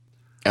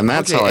And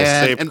that's how I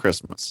saved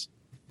Christmas.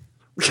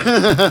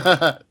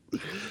 But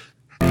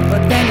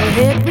then you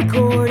hit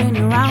record and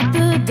you're out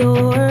the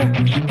door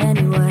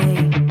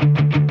anyway.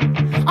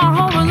 Our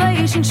whole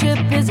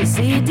relationship is a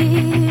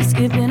CD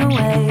skipping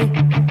away.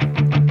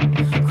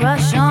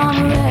 Crush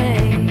on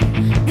Ray.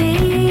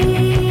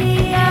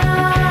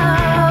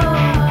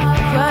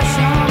 Crush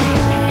on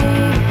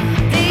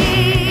Ray.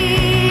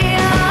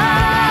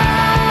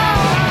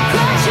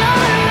 Crush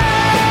on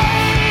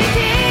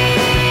Ray.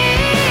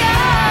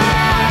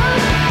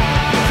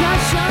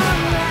 Crush on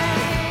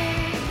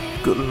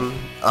Ray. Guten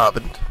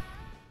Abend.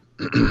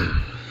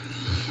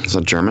 Is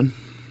that German?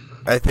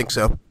 I think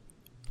so.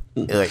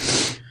 Like,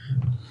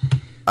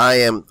 I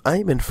am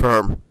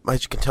infirm,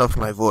 as you can tell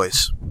from my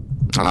voice.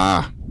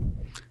 Ah,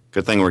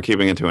 good thing we're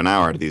keeping it to an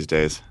hour these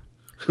days.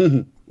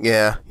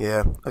 Yeah.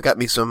 I got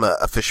me some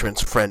a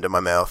fisherman's friend in my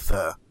mouth.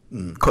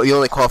 You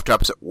only cough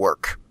drops at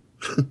work.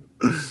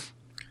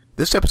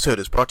 This episode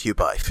is brought to you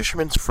by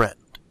Fisherman's Friend,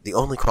 the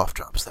only cough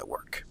drops that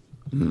work.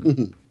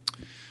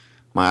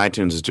 My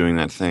iTunes is doing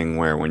that thing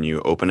where when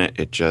you open it,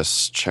 it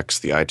just checks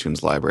the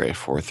iTunes library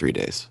for 3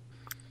 days.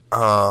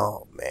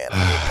 Oh, man, I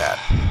hate that.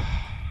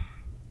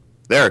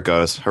 There it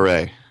goes.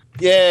 Hooray.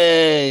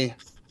 Yay!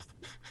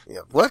 Yeah,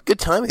 what good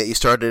timing that you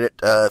started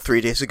it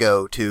 3 days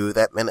ago to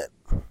that minute.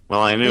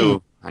 Well, I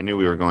knew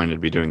we were going to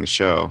be doing the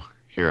show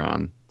here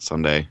on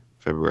Sunday,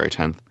 February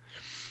 10th.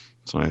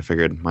 So I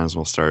figured might as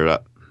well start it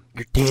up.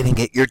 You're dating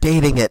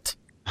it.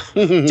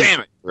 Damn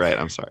it. Right,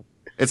 I'm sorry.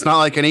 It's not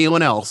like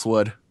anyone else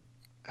would.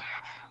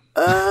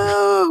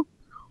 Oh.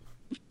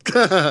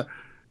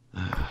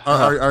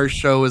 Our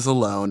show is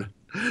alone.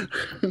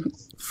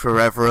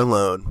 Forever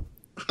alone.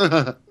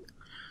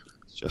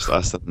 It's just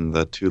us and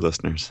the 2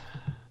 listeners.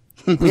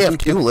 We have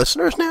 2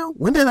 listeners now?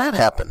 When did that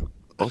happen?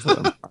 Both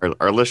of them.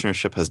 Our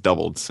listenership has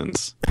doubled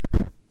since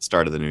the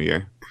start of the new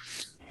year.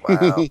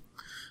 Wow.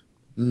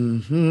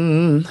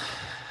 Mm-hmm.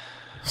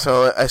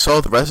 So I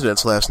saw The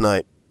Residents last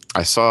night.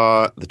 I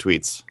saw the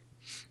tweets.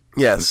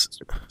 Yes.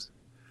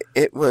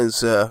 It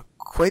was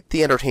quite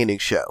the entertaining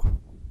show.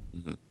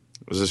 Mm-hmm.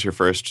 Was this your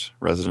first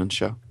Resident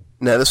show?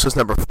 No, this was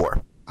number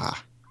 4.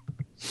 Ah.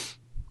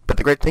 But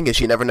the great thing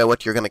is you never know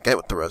what you're going to get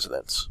with The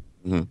Residents.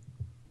 Mm-hmm.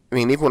 I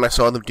mean, even when I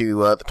saw them do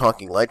the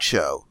Talking Light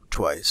show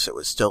twice, it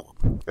was still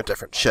a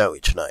different show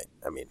each night.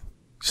 I mean,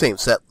 same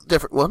set,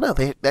 different. Well, no,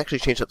 they actually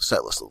changed up the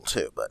set list a little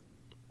too, but...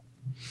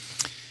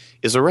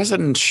 Is a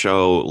Resident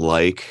show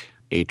like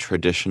a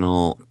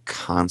traditional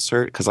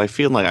concert? Because I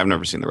feel like I've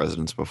never seen The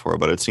Residents before,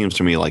 but it seems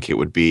to me like it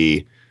would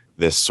be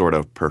this sort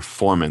of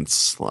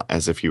performance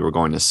as if you were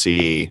going to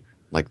see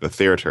like the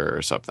theater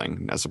or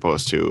something, as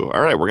opposed to,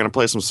 all right, we're going to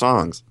play some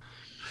songs.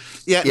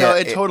 Yeah, no,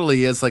 it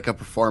totally is like a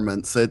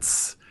performance. It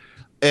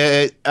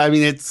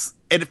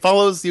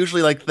follows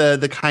usually like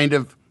the kind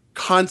of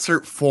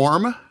concert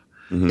form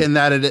in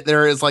that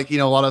there is like,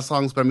 a lot of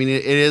songs, but I mean,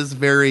 it is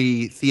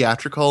very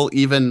theatrical,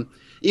 even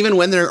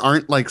when there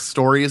aren't like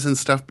stories and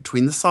stuff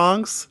between the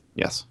songs.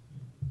 Yes.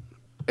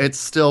 It's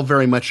still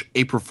very much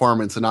a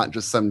performance and not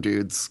just some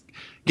dudes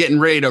getting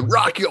ready to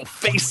rock your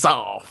face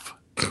off.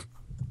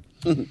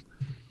 Well,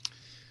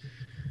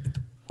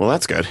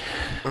 that's good.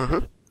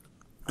 Mm-hmm.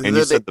 And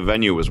you said the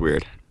venue was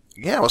weird.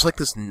 Yeah, it was like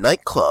this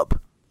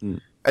nightclub.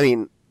 I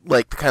mean,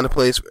 like the kind of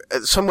place...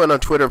 Someone on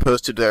Twitter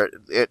posted there,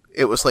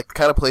 it was like the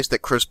kind of place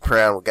that Chris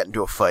Brown would get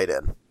into a fight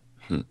in.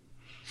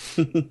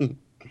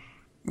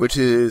 Which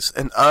is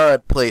an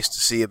odd place to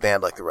see a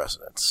band like The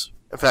Residents.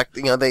 In fact,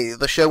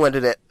 the show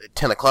ended at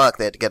 10 o'clock.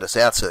 They had to get us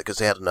out because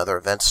they had another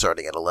event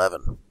starting at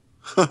 11.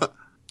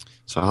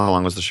 So how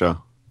long was the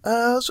show? It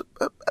was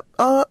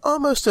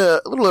almost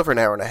a little over an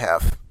hour and a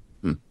half.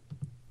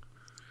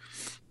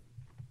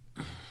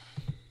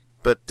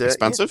 But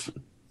expensive?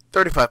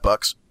 Yeah,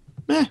 $35.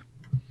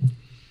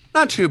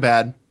 Not too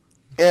bad.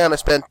 Yeah, and I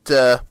spent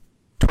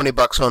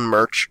 $20 on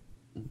merch.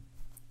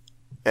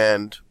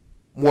 And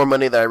more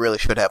money than I really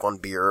should have on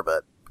beer,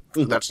 but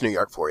that's New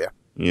York for you.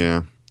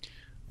 Yeah.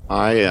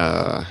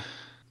 I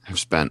have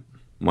spent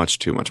much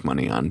too much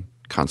money on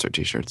concert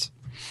t-shirts.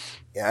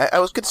 Yeah, I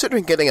was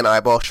considering getting an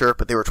eyeball shirt,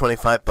 but they were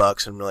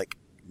 $25, and I'm like,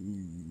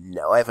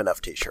 no, I have enough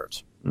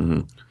t-shirts.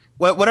 Mm-hmm.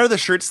 What are the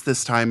shirts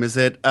this time? Is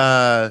it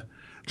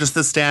just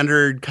the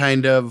standard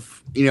kind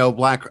of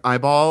black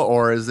eyeball,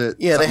 or is it?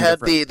 Yeah, they had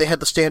different?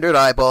 the standard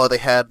eyeball. They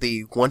had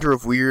the Wonder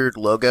of Weird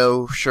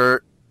logo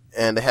shirt,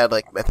 and they had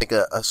I think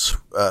a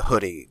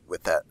hoodie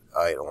with that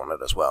item on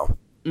it as well.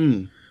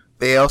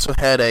 They also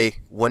had a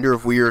Wonder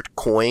of Weird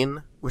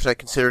coin, which I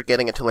considered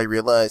getting until I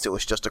realized it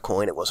was just a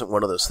coin. It wasn't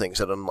one of those things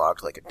that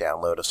unlocked like a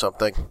download of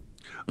something.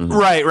 Mm-hmm.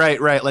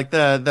 Right. Like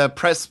the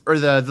press or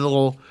the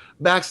little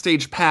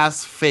backstage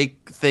pass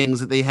fake things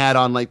that they had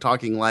on like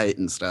Talking Light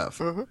and stuff.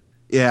 Mm-hmm.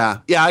 Yeah.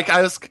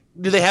 I was.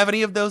 Do they have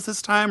any of those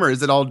this time, or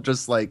is it all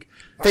just like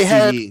they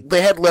CD?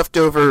 had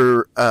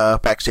leftover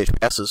backstage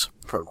passes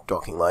from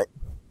Talking Light?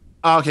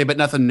 Oh, okay, but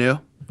nothing new.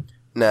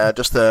 Nah,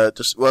 they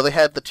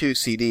had the 2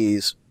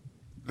 CDs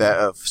that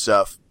of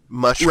stuff,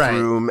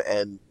 Mushroom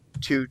and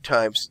 10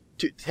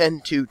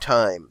 2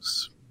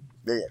 times.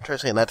 Yeah, try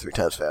saying that 3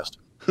 times fast.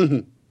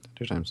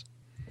 2 times.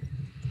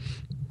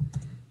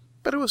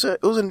 But it was an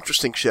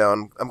interesting show,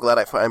 and I'm glad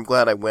I went. I'm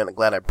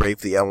glad I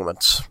braved the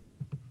elements.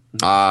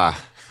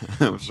 Ah,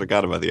 I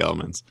forgot about the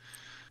elements.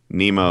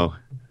 Nemo,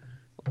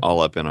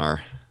 all up in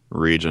our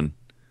region.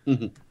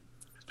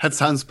 That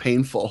sounds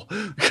painful.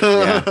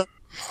 Yeah.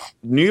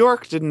 New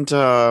York didn't.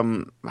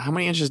 How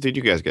many inches did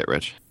you guys get,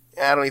 Rich?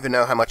 I don't even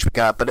know how much we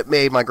got, but it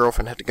made my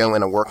girlfriend have to go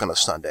in and work on a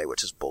Sunday,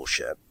 which is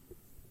bullshit.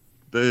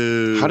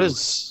 Boo.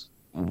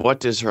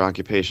 What is her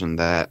occupation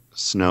that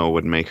snow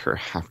would make her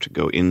have to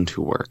go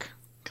into work?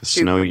 Because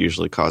snow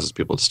usually causes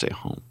people to stay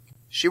home.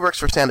 She works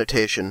for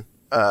sanitation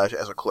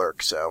as a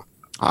clerk, so.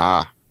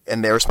 Ah.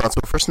 And they're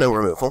responsible for snow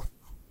removal.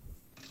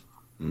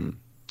 I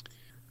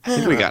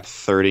think we got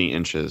 30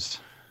 inches.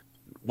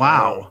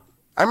 Wow.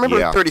 I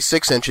remember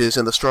 36 inches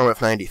in the storm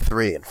of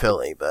 93 in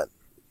Philly, but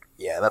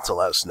yeah, that's a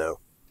lot of snow.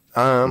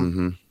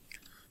 In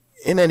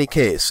any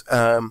case,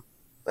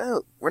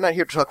 well, we're not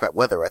here to talk about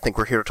weather. I think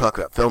we're here to talk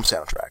about film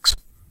soundtracks.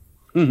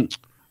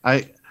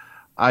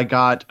 I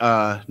got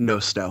no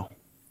snow.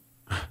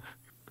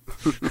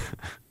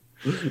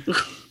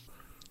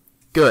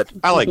 Good.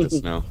 I like the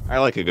snow. I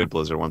like a good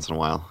blizzard once in a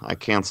while. I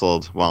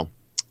canceled,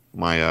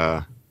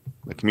 my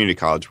community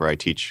college where I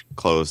teach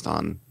closed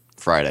on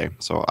Friday,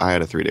 so I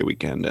had a 3-day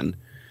weekend, and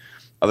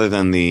other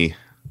than the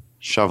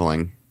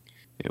shoveling,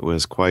 it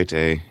was quite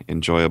a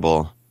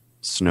enjoyable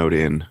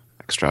snowed-in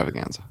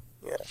extravaganza.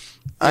 Yeah.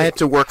 I had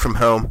to work from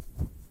home.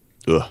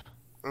 Ugh.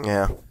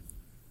 Yeah.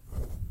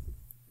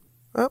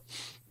 Well,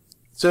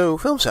 so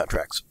film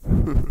soundtracks.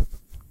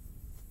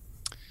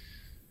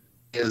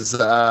 Is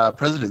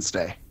President's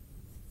Day.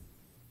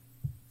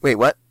 Wait,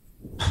 what?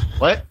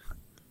 What?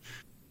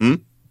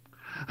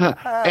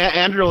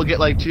 Andrew will get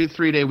like 2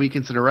 3-day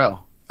weekends in a row.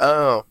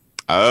 Oh.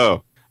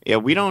 Oh. Yeah,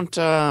 we don't,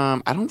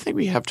 I don't think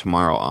we have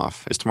tomorrow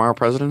off. Is tomorrow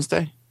President's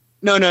Day?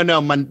 No.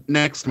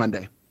 Next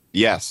Monday.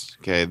 Yes.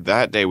 Okay,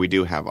 that day we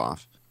do have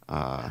off.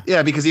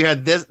 Yeah, because you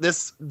had this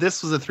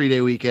was a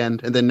 3-day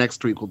weekend, and then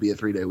next week will be a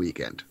 3-day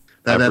weekend.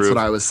 That's what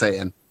I was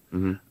saying.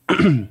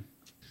 Mm-hmm.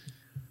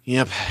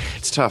 Yep,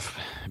 it's tough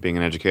being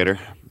an educator.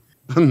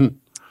 Yeah,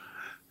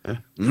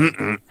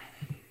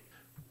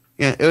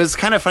 it was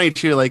kind of funny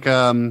too. Like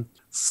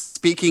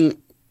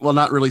speaking, well,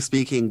 not really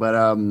speaking, but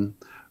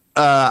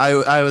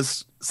I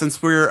was,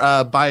 since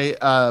we're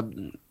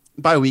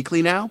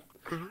bi-weekly now.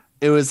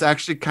 It was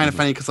actually kind of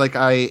funny because like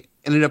I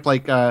ended up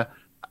like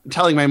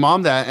telling my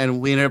mom that, and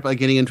we ended up like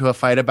getting into a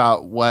fight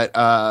about what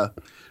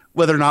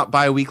whether or not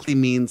bi-weekly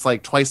means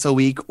like twice a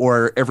week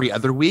or every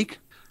other week,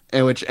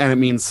 and it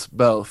means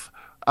both.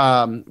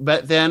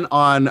 But then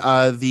on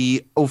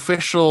the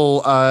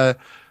official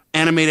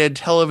animated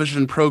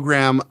television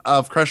program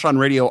of Crush on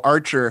Radio,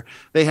 Archer,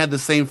 they had the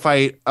same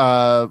fight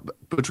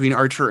between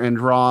Archer and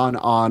Ron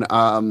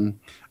on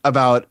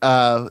about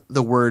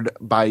the word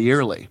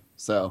bi-yearly.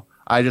 So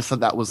I just thought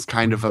that was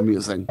kind of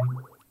amusing.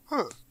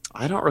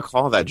 I don't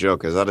recall that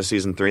joke. Is that a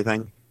season 3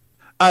 thing?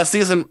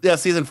 Season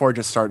 4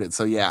 just started,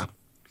 so yeah.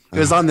 It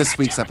was on this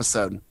week's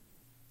episode.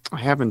 I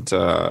haven't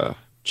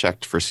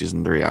checked for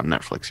season 3 on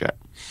Netflix yet.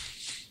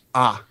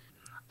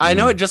 I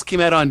know it just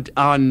came out on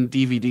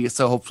DVD,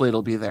 so hopefully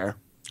it'll be there.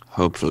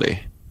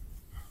 Hopefully.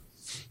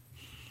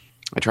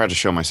 I tried to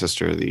show my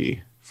sister the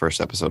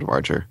first episode of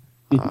Archer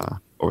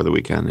over the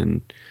weekend,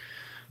 and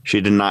she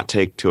did not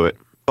take to it.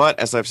 But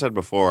as I've said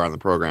before on the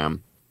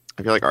program,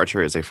 I feel like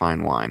Archer is a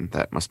fine wine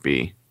that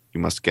you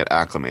must get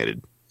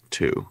acclimated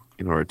to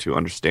in order to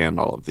understand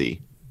all of the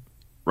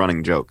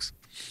running jokes.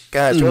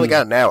 Guys, we only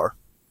got an hour.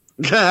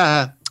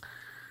 Okay.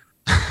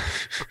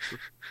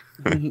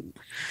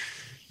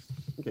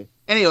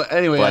 Anyway,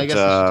 But, I guess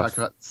we should talk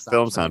about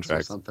film soundtracks or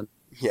soundtracks. something.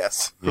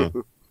 Yes. Yeah.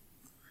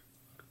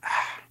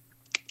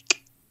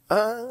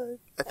 I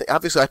think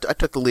obviously I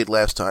took the lead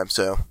last time,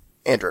 so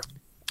Andrew.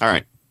 All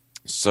right.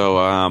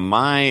 So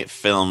my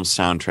film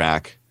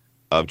soundtrack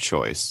of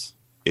choice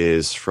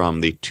is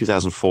from the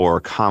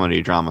 2004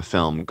 comedy drama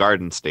film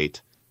Garden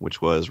State,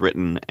 which was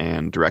written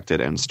and directed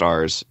and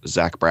stars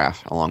Zach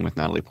Braff along with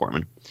Natalie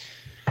Portman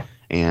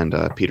and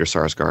Peter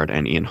Sarsgaard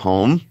and Ian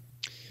Holm,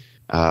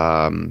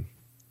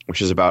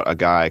 which is about a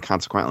guy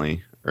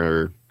coincidentally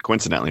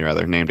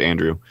named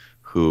Andrew,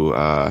 who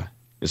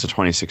is a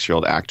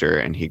 26-year-old actor,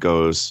 and he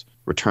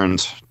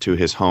returns to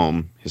his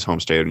home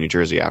state of New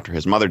Jersey after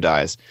his mother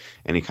dies,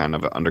 and he kind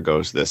of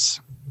undergoes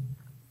this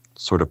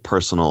sort of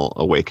personal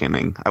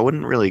awakening. I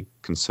wouldn't really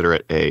consider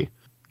it a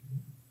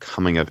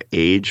coming of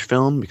age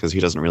film because he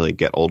doesn't really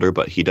get older,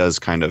 but he does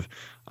kind of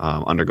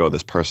undergo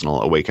this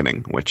personal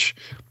awakening, which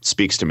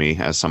speaks to me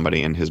as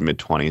somebody in his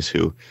mid-20s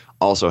who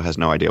also has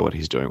no idea what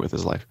he's doing with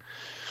his life.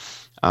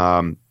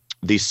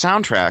 The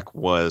soundtrack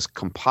was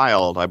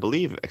compiled, I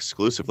believe,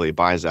 exclusively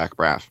by Zach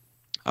Braff.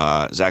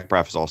 Zach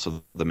Braff is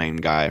also the main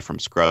guy from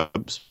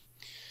Scrubs.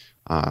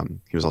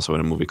 He was also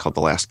in a movie called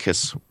The Last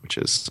Kiss, which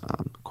is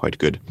quite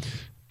good.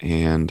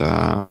 And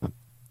the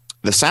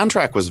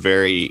soundtrack was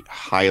very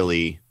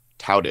highly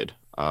touted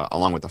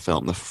along with the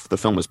film. The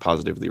film was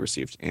positively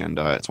received, and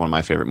it's one of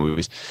my favorite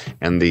movies.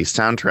 And the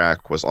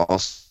soundtrack was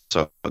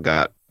also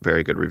got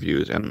very good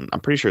reviews, and I'm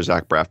pretty sure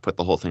Zach Braff put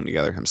the whole thing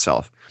together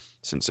himself,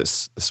 since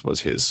this was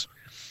his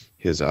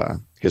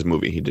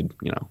movie. He did,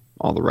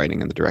 all the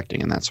writing and the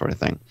directing and that sort of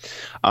thing.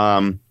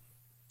 I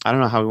don't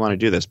know how we want to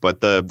do this,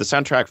 but the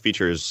soundtrack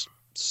features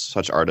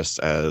such artists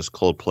as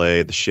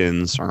Coldplay, The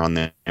Shins are on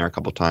there a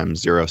couple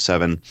times,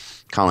 07,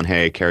 Colin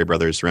Hay, Carey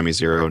Brothers, Remy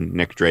Zero,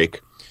 Nick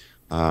Drake,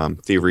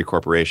 Thievery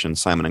Corporation,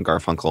 Simon and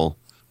Garfunkel,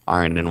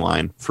 Iron and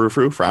Wine, Frou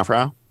Frou, Frou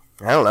Frou?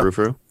 I don't know. Frou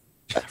Frou?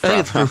 I think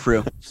it's Frou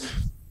Frou.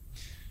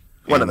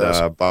 One of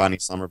those. Bonnie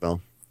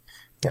Somerville.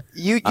 Yeah.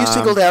 You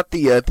singled out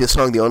the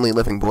song "The Only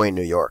Living Boy in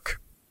New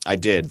York." I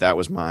did. That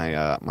was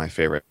my my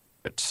favorite.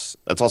 That's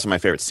also my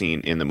favorite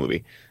scene in the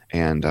movie,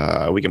 and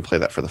we can play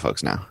that for the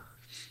folks now.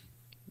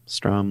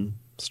 Strum,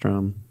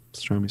 strum,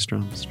 strummy,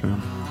 strum,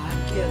 strum. I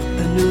get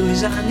the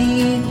news I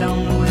need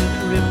on the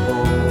weather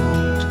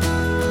report.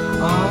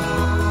 Oh,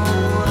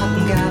 I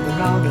can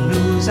gather all the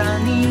news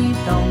I need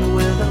on the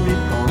weather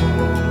report.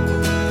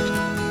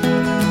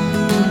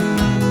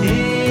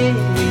 Hey,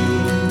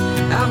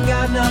 I've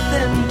got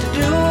nothing to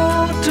do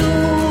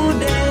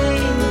today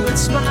but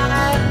smile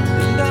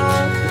and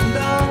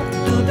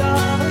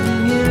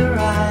and here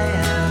I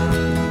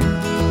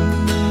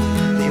am,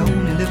 the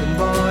only living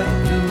boy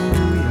in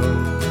New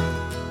York.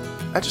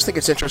 I just think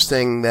it's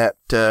interesting that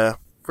we're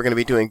going to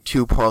be doing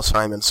 2 Paul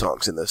Simon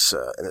songs in this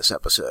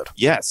episode.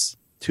 Yes,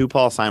 2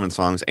 Paul Simon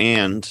songs,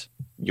 and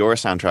your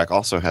soundtrack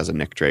also has a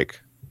Nick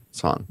Drake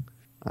song.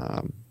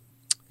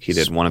 He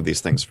did one of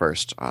these things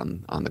first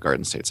on the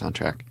Garden State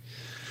soundtrack.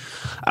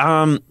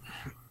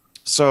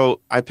 So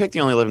I picked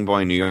The Only Living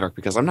Boy in New York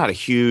because I'm not a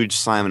huge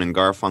Simon and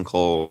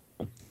Garfunkel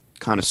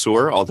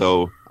connoisseur,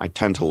 although I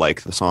tend to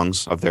like the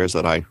songs of theirs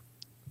that I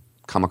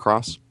come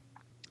across.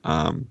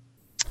 And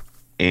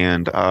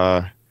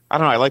I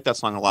don't know, I like that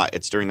song a lot.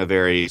 It's during a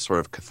very sort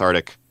of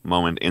cathartic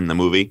moment in the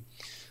movie.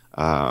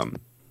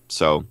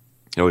 So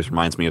it always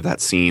reminds me of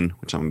that scene,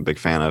 which I'm a big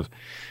fan of.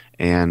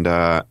 And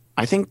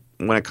I think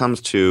when it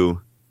comes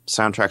to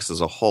soundtracks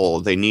as a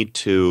whole, they need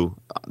to,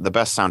 the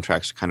best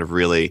soundtracks kind of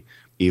really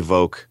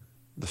evoke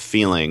the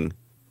feeling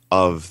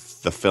of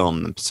the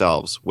film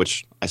themselves,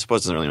 which I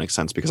suppose doesn't really make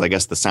sense because I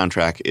guess the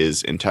soundtrack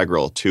is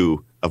integral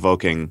to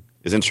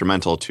is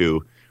instrumental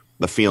to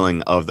the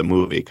feeling of the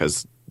movie,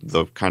 because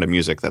the kind of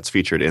music that's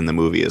featured in the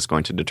movie is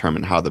going to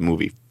determine how the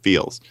movie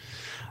feels.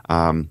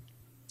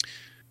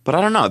 But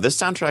I don't know. This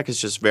soundtrack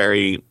is just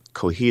very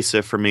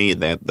cohesive for me.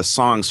 The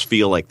songs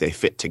feel like they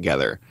fit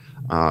together.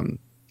 And,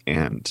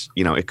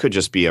 it could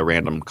just be a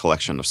random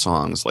collection of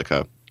songs, like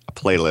a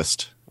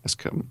playlist as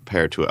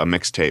compared to a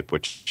mixtape,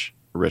 which,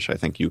 Rich, I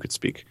think you could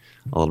speak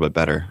a little bit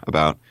better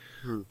about.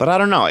 But I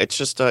don't know. It's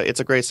just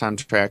it's a great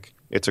soundtrack.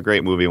 It's a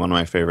great movie, one of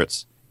my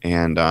favorites.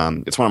 And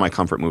it's one of my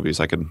comfort movies.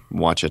 I could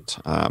watch it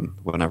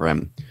whenever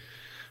I'm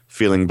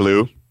feeling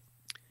blue.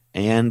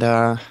 And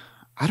I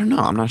don't know.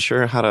 I'm not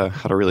sure how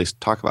to really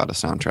talk about a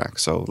soundtrack.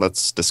 So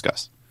let's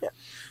discuss.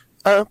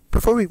 Yeah.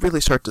 Before we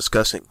really start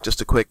discussing, just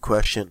a quick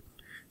question: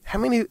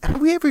 have we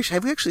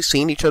actually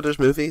seen each other's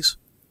movies?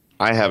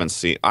 I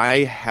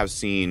have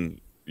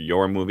seen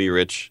your movie,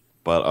 Rich,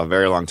 but a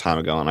very long time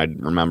ago, and I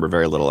remember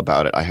very little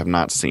about it. I have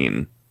not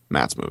seen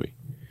Matt's movie.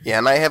 Yeah,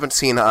 and I haven't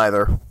seen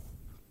either.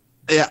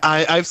 Yeah,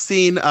 I've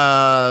seen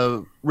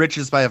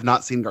Rich's, but I have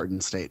not seen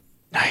Garden State.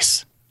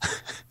 Nice.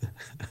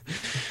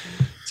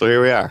 So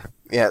here we are.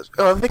 Yeah,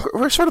 I think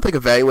we're sort of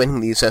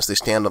evaluating these as they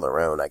stand on their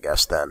own, I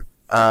guess, then.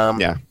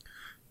 Yeah.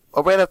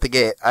 Well, right out the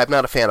gate, I'm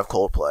not a fan of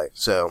Coldplay,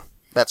 so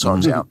that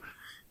song's out.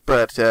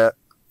 But the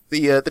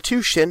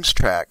 2 Shins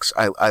tracks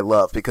I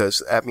love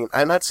because, I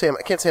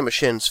can't say I'm a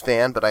Shins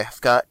fan, but I've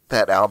got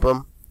that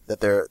album,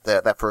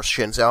 that first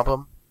Shins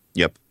album.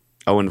 Yep.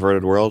 Oh,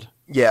 Inverted World?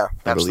 Yeah,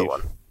 that's the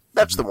one.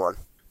 That's the one.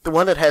 The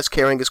one that has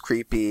Caring is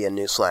Creepy and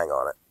New Slang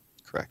on it.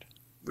 Correct.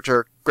 Which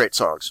are great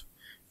songs.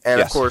 And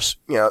yes. Of course,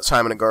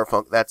 Simon and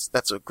Garfunkel,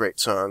 that's a great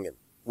song, and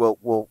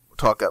we'll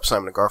talk up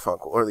Simon and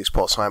Garfunkel, or at least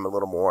Paul Simon a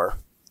little more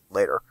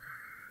later.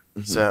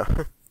 Mm-hmm.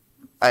 So,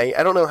 I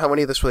don't know how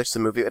many of this relates to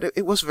the movie.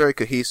 It was a very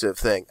cohesive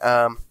thing.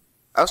 I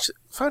was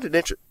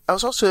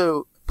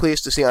also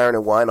pleased to see Iron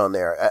and Wine on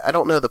there. I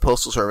don't know the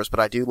Postal Service, but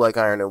I do like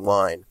Iron and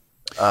Wine.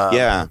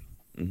 Yeah.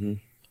 Mm-hmm.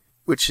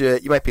 Which you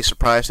might be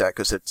surprised at,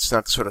 because it's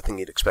not the sort of thing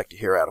you'd expect to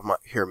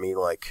hear me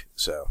like.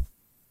 So,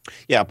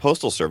 yeah,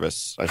 Postal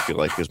Service, I feel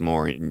like, is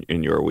more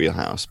in your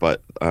wheelhouse.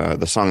 But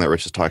the song that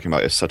Rich is talking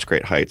about is Such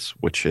Great Heights,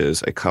 which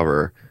is a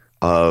cover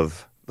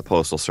of the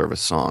Postal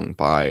Service song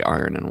by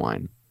Iron and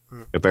Wine.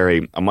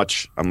 Mm-hmm. A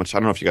much. I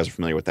don't know if you guys are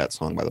familiar with that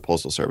song by the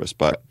Postal Service,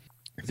 but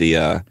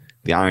the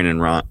Iron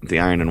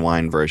and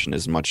Wine version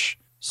is much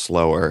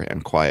slower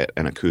and quiet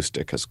and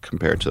acoustic as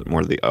compared to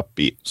more of the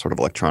upbeat sort of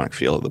electronic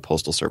feel of the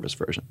Postal Service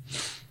version.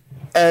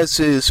 As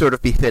is sort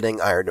of befitting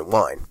Iron and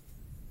Wine.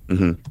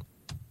 Mm-hmm.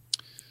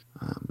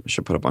 I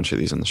should put a bunch of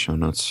these in the show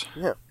notes.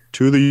 Yeah.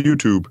 To the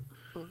YouTube.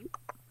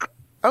 I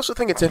also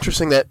think it's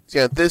interesting that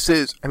this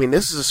is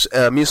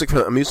music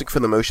for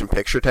the motion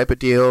picture type of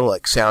deal,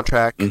 like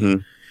soundtrack.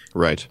 Mm-hmm.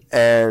 Right.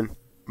 And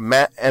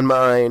Matt and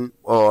mine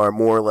are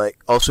more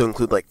also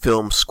include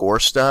film score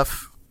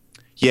stuff.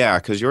 Yeah,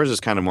 because yours is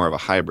kind of more of a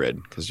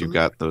hybrid because you've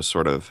got those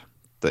sort of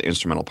the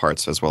instrumental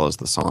parts as well as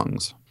the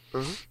songs.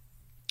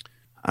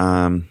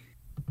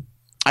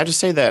 I just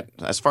say that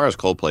as far as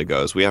Coldplay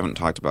goes, we haven't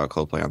talked about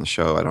Coldplay on the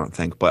show, I don't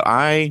think, but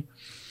I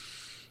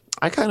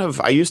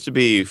used to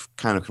be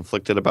kind of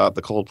conflicted about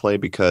the Coldplay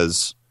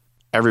because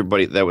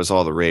everybody, that was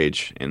all the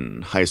rage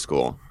in high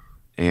school.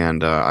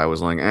 And I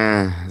was like,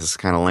 this is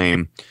kind of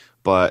lame.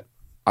 But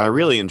I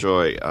really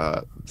enjoy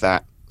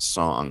that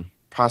song,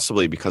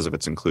 possibly because of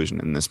its inclusion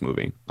in this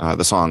movie.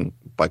 The song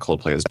by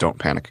Coldplay is Don't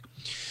Panic.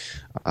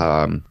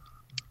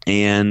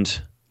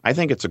 And I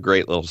think it's a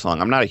great little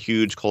song. I'm not a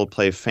huge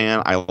Coldplay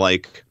fan. I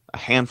like a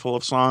handful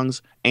of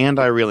songs. And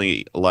I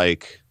really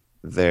like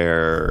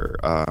their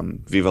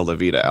Viva La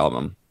Vida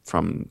album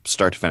from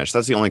start to finish.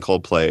 That's the only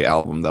Coldplay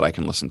album that I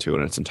can listen to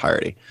in its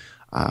entirety.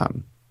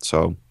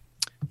 So,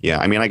 yeah,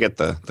 I mean, I get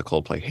the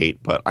Coldplay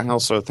hate, but I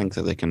also think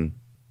that they can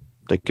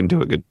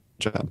do a good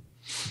job.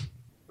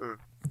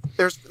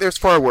 There's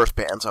far worse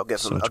bands. I'll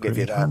give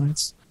you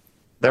that.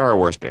 There are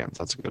worse bands.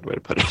 That's a good way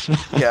to put it.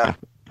 Yeah.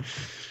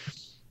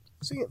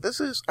 So yeah,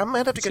 I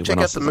might have to go check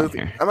out the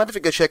movie. I might have to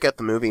go check out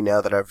the movie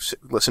now that I've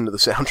listened to the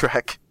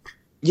soundtrack.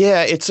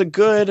 Yeah, it's a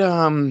good.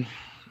 I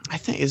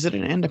think, is it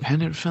an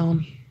independent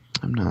film?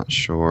 I'm not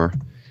sure.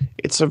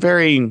 It's a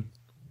very,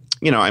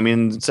 I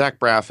mean, Zach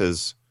Braff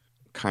is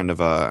kind of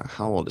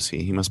how old is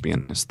he? He must be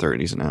in his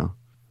 30s now.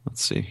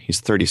 Let's see. He's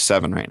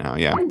 37 right now,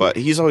 yeah. But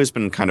he's always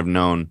been kind of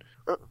known.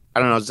 I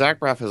don't know. Zach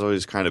Braff has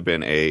always kind of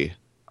been a,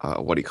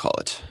 what do you call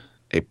it?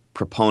 A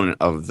proponent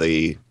of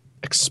the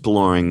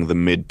exploring the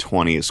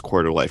mid-20s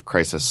quarter-life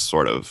crisis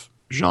sort of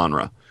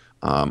genre,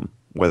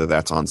 whether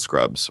that's on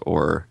Scrubs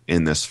or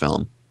in this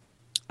film.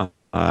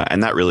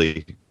 And that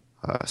really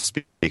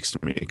speaks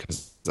to me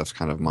because that's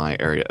kind of my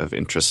area of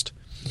interest.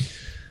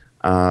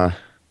 I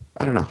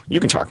don't know. You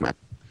can talk, Matt.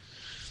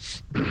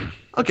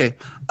 Okay.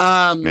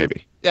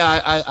 Maybe.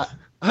 Yeah,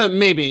 I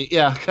maybe.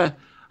 Yeah.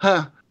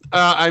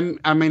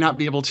 I may not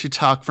be able to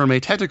talk from a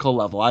technical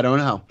level. I don't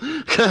know.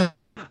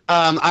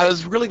 I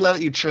was really glad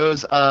that you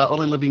chose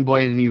 "Only Living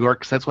Boy in New York"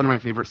 because that's one of my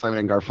favorite Simon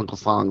and Garfunkel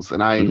songs,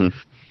 and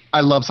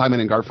I love Simon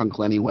and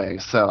Garfunkel anyway.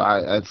 So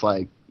it's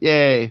like,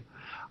 yay.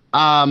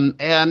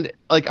 And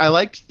like I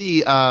liked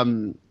the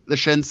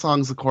Shen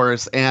songs, of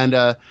course, and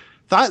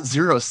thought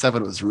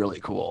 07 was really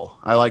cool.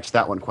 I liked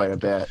that one quite a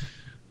bit.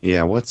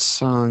 Yeah, what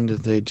song did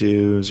they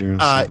do?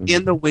 07?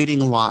 In the Waiting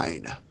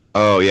Line.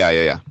 Oh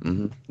yeah.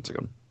 Mm-hmm. That's a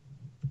good one.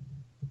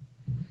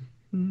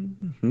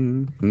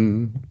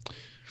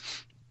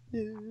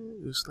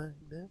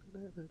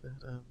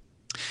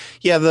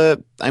 Yeah,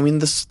 the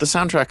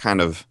soundtrack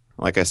kind of,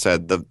 like I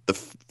said, the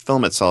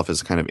film itself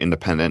is kind of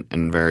independent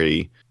and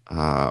very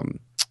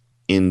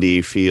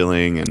indie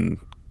feeling, and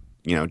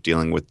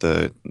dealing with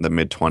the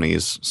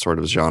mid-20s sort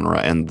of genre,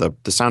 and the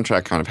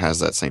soundtrack kind of has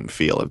that same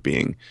feel of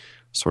being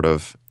sort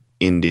of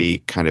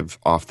indie, kind of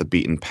off the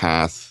beaten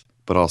path,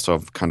 but also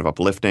kind of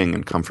uplifting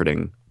and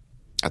comforting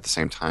at the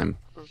same time.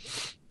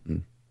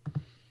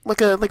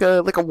 Like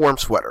a warm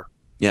sweater.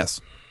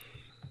 Yes.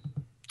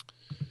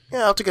 Yeah,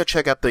 I'll have to go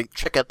check out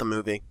the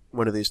movie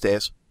one of these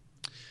days.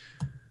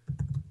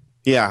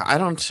 Yeah, I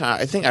don't.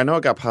 I know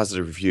it got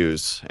positive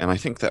reviews, and I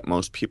think that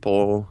most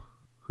people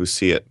who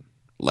see it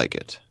like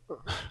it.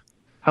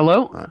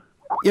 Hello?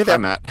 Yeah, hi,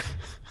 Matt.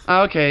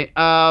 Okay.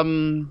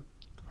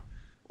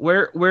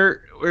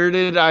 Where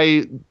did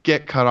I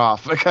get cut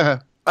off? I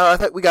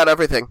thought we got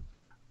everything.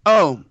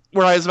 Oh,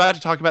 where I was about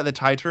to talk about the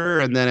title,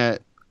 and then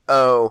it.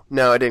 Oh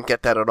no, I didn't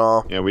get that at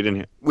all. Yeah, we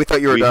didn't. We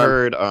thought you were done. We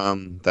heard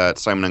that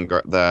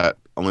that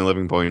 "Only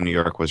Living Boy in New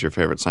York" was your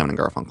favorite Simon and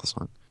Garfunkel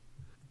song.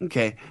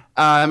 Okay.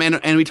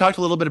 And we talked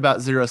a little bit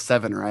about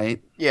 07,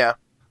 right? Yeah.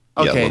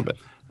 Okay. Yeah, a little bit.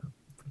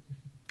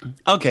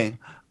 Okay.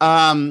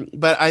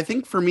 But I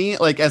think for me,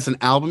 like as an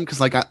album, because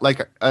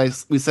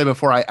we said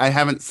before, I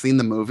haven't seen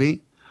the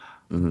movie.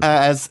 Mm-hmm.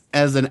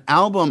 As an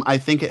album, I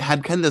think it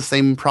had kind of the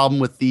same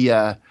problem with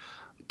the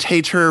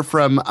Tater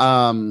from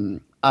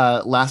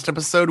last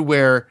episode,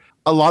 where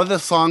a lot of the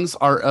songs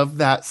are of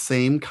that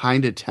same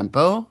kind of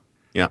tempo.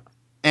 Yeah.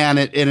 And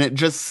it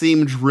just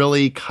seemed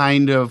really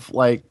kind of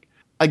like,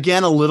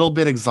 again, a little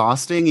bit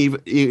exhausting,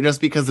 even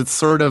just because it's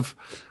sort of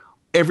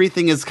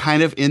everything is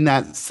kind of in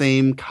that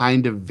same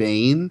kind of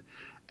vein.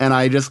 And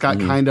I just got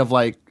kind of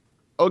like,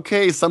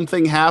 okay,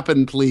 something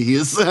happened,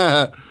 please.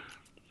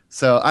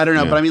 So I don't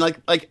know, but I mean,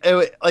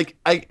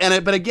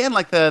 but again,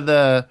 like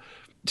the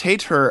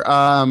Tater,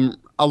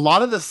 a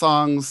lot of the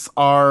songs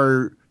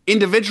are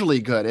individually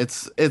good.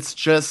 It's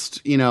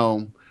just,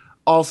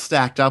 all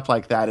stacked up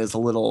like that is a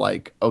little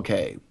like,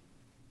 okay,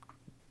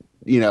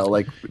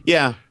 like,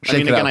 yeah. I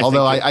mean, again,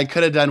 although I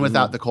could have done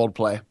without the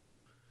Coldplay.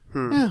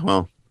 Yeah,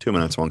 well, 2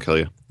 minutes won't kill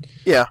you.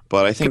 Yeah,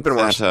 but I think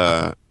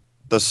that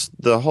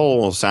the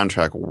whole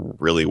soundtrack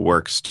really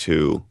works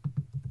to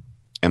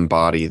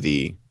embody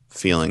the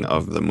feeling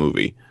of the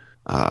movie,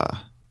 and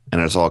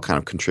it's all kind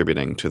of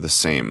contributing to the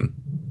same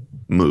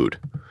mood.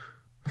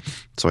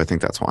 So I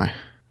think that's why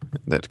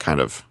that kind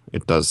of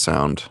it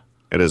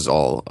is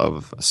all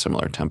of a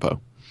similar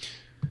tempo.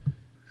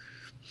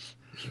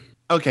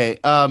 Okay,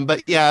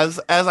 but yeah,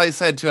 as I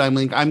said too,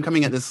 I'm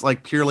coming at this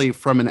like purely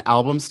from an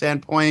album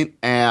standpoint,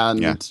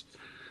 and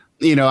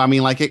I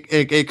mean, like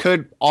it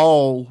could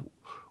all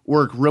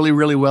work really,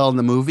 really well in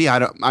the movie.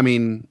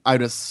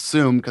 I'd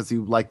assume because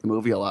you like the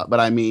movie a lot, but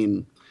I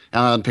mean,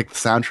 pick the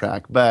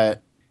soundtrack,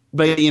 but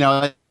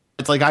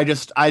it's like I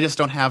just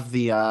don't have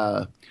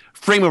the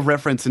frame of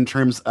reference in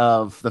terms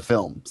of the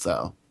film,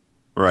 so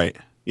right.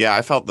 Yeah,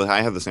 I felt that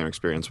I had the same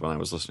experience when I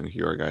was listening to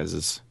your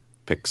guys'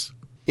 picks.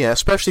 Yeah,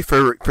 especially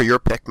for your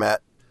pick,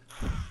 Matt.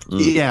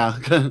 Yeah.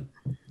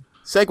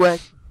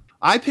 Segue.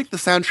 I picked the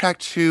soundtrack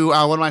to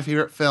one of my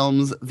favorite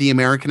films, The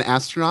American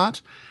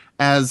Astronaut,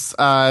 as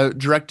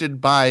directed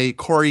by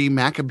Corey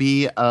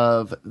Maccabee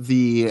of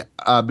the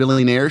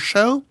Billionaire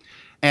Show.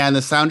 And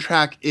the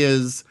soundtrack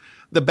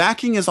the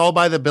backing is all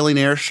by the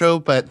Billionaire Show,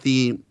 but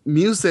the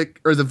music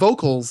or the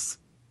vocals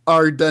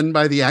are done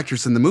by the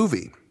actors in the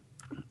movie.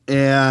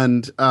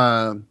 And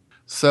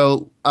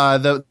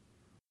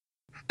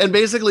and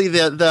basically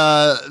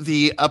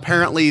the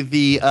apparently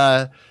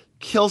the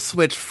kill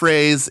switch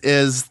phrase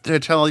is to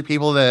tell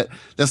people that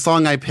the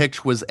song I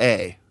picked was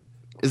A.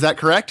 Is that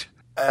correct?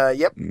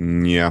 Yep.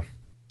 Yeah.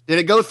 Did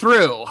it go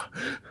through?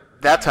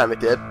 That time it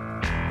did.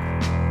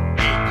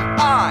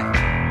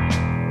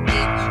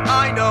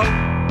 I know,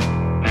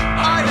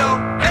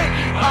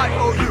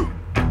 A-E-I-O-U.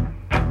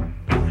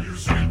 You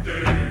sweet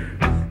thing.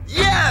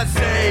 Yes,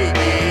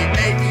 A-E-I-O-U.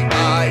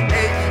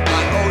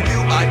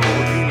 I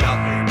owe you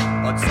nothing,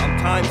 but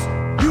sometimes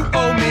you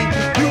owe me,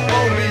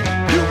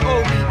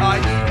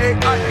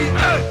 I-E-A-I-E.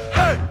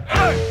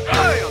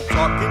 Hey, I'm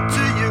talking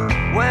to you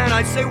when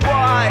I say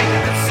why.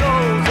 The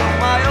souls of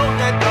my old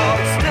dead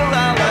dogs still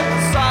out at the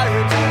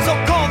sirens. So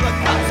call the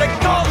cops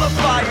and call the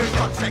fire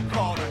trucks and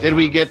call the...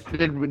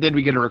 Did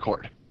we get a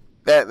record?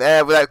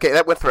 Okay,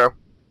 that went through.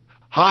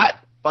 Hot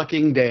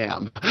fucking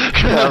damn.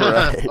 All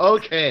right.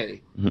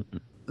 Okay.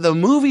 The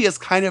movie is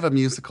kind of a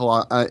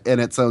musical in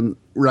its own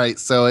right,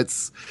 so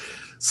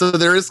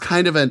there is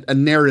kind of a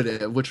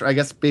narrative, which I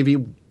guess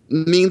maybe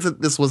means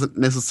that this wasn't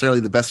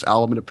necessarily the best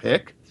album to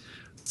pick.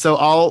 So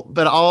I'll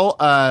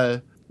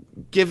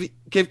give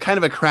kind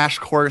of a crash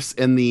course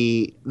in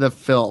the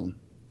film.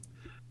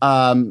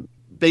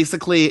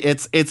 Basically,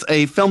 it's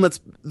a film that's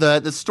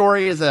the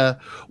story is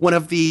one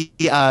of the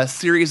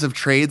series of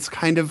trades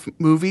kind of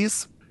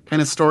movies,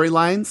 kind of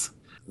storylines.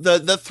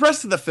 The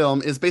thrust of the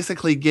film is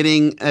basically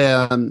getting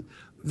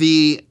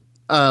the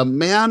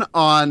only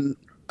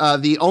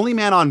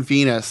man on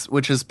Venus,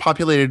 which is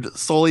populated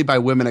solely by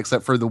women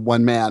except for the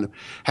one man,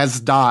 has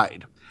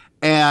died,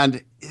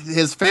 and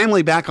his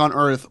family back on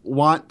Earth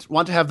want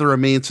to have the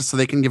remains just so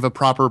they can give a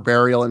proper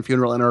burial and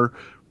funeral, and are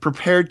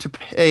prepared to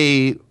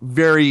pay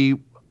very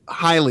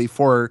highly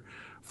for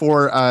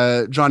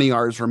Johnny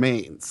R's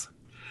remains.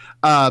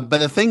 But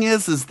the thing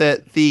is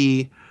that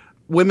the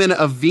women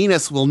of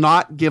Venus will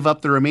not give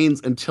up the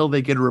remains until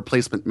they get a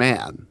replacement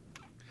man.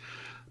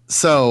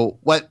 So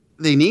what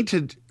they need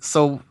to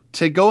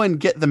go and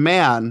get the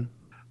man,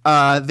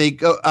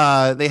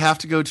 they have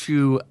to go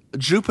to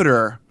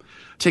Jupiter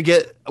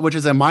which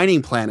is a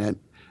mining planet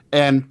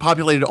and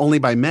populated only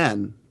by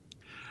men,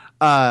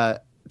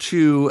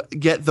 to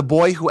get the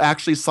boy who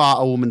actually saw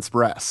a woman's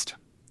breast.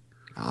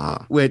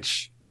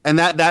 That's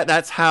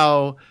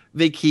how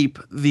they keep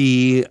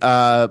the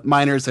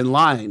miners in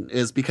line,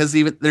 is because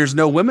even there's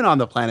no women on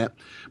the planet.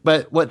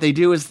 But what they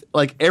do is,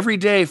 like, every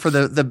day for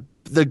the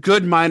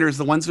good miners,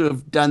 the ones who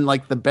have done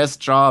like the best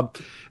job,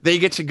 they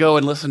get to go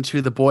and listen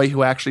to the boy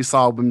who actually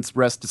saw a woman's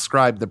breast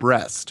describe the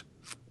breast.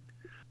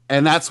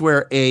 And that's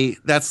where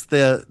that's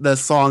the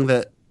song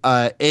that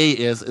A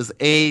is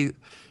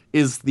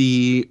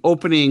the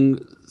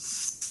opening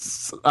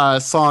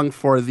song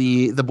for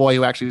the boy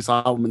who actually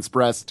saw a woman's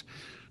breast.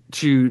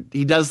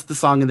 He does the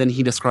song and then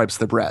he describes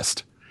the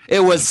breast.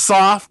 It was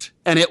soft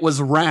and it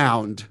was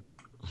round,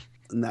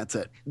 and that's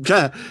it.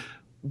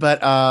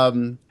 But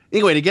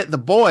anyway, to get the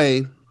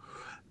boy,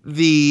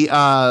 they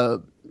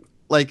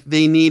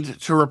need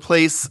to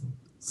replace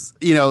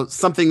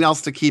something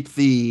else to keep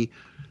the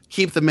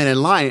men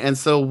in line. And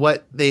so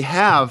what they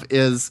have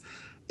is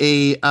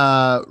a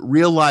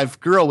real live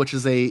girl, which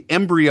is a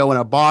embryo in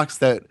a box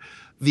that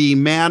the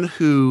man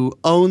who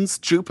owns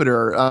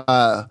Jupiter,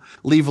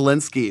 Lee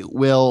Valinsky,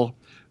 will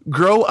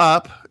grow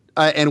up,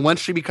 and once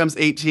she becomes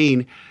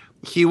 18,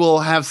 he will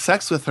have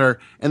sex with her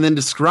and then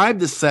describe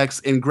the sex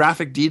in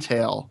graphic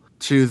detail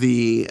to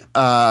the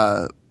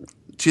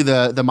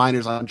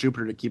miners on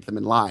Jupiter to keep them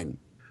in line,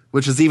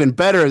 which is even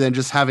better than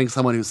just having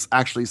someone who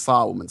actually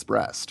saw a woman's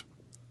breast.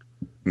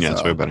 Yeah,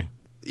 it's way better.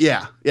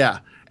 Yeah,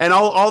 and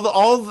all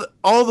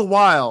the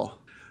while,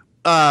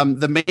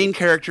 the main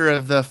character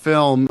of the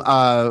film,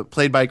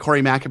 played by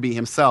Corey Maccabee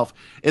himself,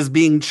 is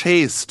being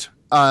chased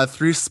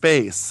through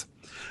space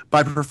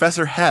by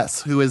Professor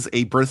Hess, who is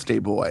a birthday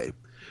boy,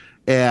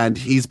 and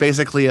he's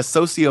basically a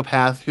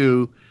sociopath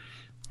who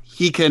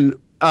he can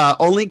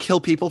only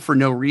kill people for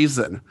no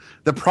reason.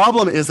 The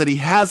problem is that he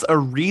has a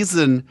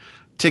reason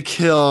to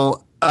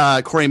kill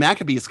Corey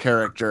Maccabee's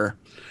character.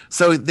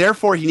 So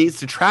therefore, he needs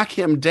to track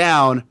him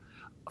down,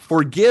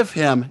 forgive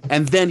him,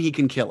 and then he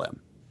can kill him.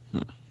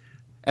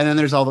 And then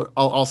there's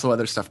also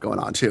other stuff going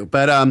on too.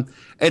 But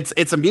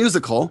it's a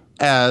musical,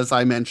 as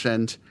I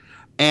mentioned,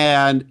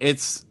 and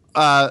it's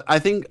I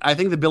think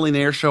the Billy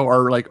Nair show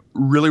are like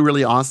really,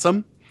 really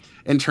awesome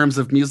in terms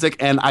of music,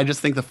 and I just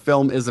think the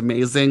film is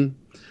amazing.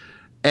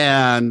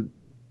 And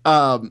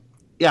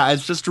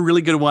it's just a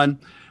really good one.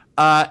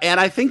 And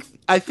I think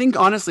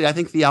honestly, I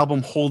think the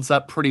album holds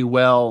up pretty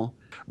well.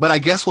 But I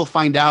guess we'll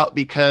find out,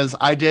 because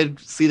I did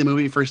see the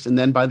movie first and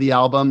then buy the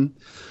album.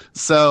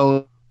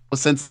 So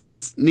since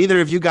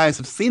neither of you guys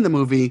have seen the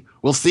movie,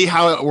 we'll see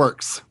how it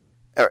works.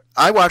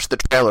 I watched the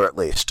trailer at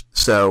least,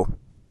 so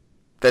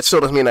that still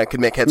doesn't mean I could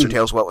make heads or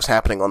tails of what was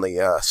happening on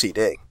the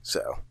CD.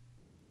 So,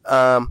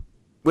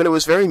 when it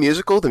was very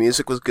musical, the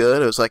music was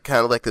good. It was like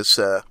kind of like this,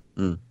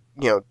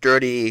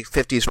 dirty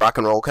 50s rock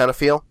and roll kind of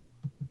feel.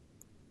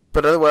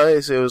 But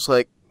otherwise, it was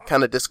like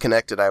kind of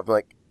disconnected. I'm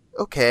like,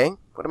 okay,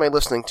 what am I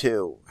listening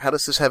to? How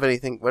does this have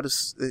anything? What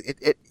is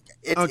it?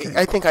 Okay.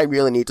 I think I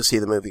really need to see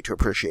the movie to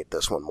appreciate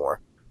this one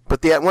more.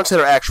 But the ones that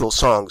are actual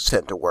songs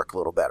tend to work a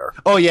little better.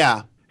 Oh,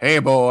 yeah. Hey,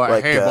 boy.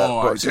 Like, hey,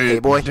 boy. Hey,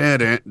 boy.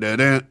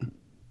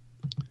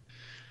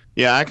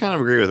 Yeah, I kind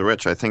of agree with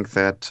Rich. I think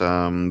that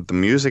the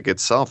music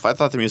itself, I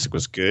thought the music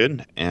was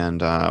good,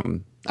 and I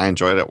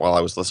enjoyed it while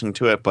I was listening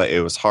to it, but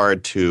it was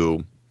hard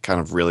to kind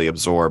of really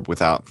absorb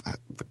without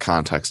the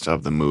context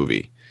of the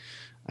movie,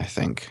 I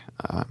think.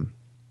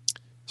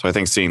 So I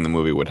think seeing the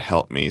movie would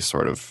help me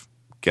sort of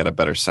get a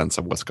better sense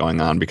of what's going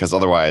on, because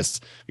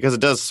it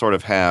does sort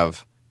of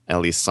have at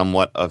least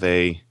somewhat of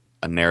a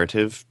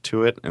narrative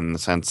to it, in the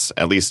sense,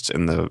 at least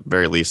in the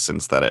very least,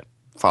 since that it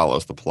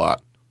follows the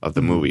plot of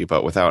the movie,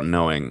 but without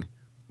knowing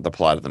the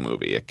plot of the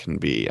movie, it can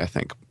be, I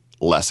think,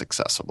 less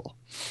accessible.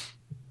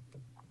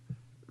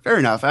 Fair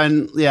enough.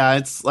 And yeah,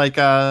 it's like,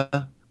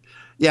 I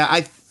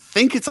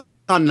think it's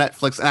on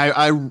Netflix, and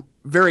I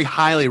very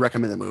highly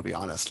recommend the movie,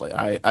 honestly.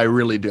 I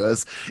really do.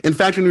 In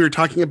fact, when we were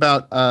talking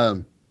about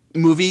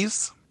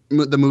movies,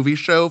 the movie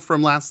show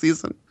from last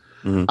season,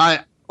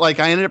 I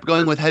ended up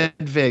going with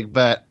Hedwig,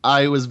 but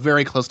I was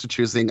very close to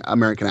choosing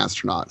American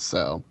Astronaut.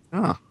 So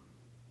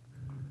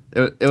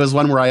it was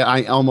one where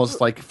I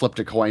almost like flipped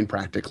a coin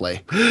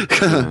practically.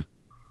 Yeah.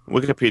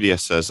 Wikipedia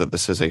says that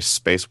this is a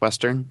space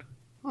western.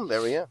 Oh,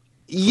 there we go.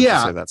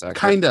 Yeah, that's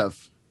kind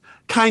of.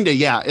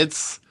 Yeah,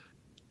 it's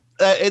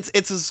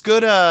as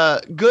good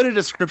a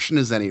description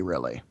as any,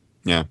 really.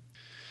 Yeah,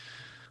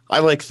 I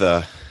like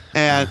the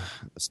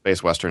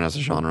space western as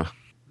a genre.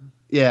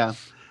 Yeah.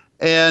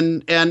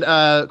 And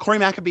Corey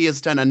Maccabee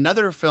has done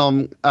another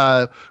film,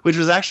 which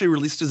was actually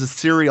released as a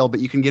serial,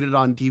 but you can get it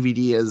on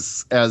DVD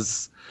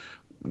as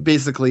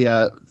basically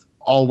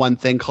all one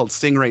thing, called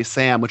Stingray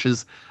Sam, which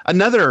is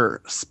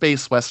another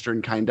space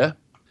western kinda.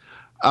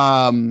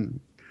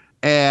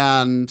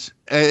 And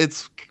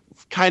it's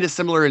kind of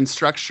similar in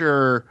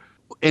structure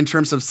in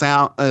terms of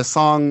sound,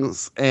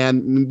 songs,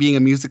 and being a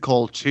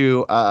musical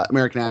to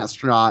American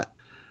Astronaut.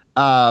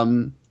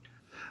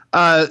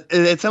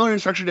 It's similar in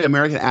structure to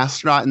American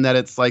Astronaut in that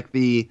it's like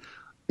the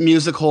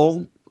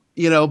musical,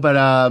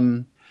 but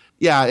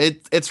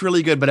it's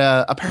really good.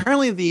 But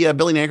apparently the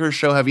Billy Nair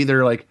show have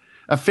either like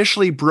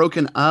officially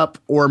broken up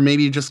or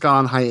maybe just gone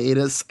on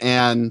hiatus,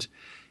 and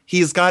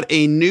he's got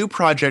a new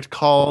project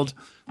called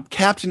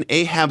Captain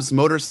Ahab's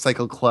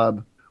Motorcycle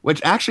Club,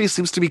 which actually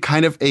seems to be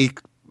kind of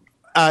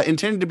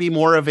intended to be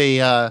more of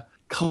a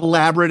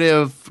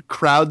collaborative,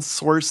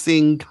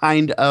 crowdsourcing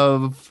kind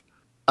of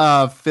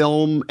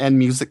film and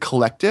music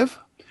collective.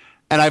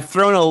 And I've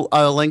thrown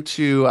a link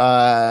to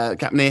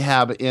Captain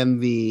Ahab in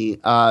the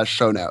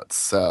show notes.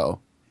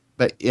 So,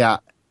 but yeah.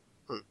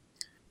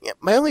 Yeah,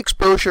 my only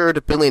exposure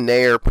to Billy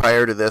Nair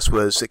prior to this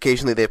was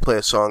occasionally they play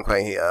a song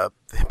by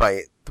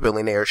the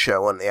Billy Nair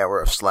show on the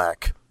Hour of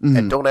Slack. Mm-hmm.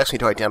 And don't ask me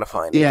to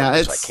identify anything,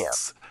 because I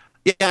can't.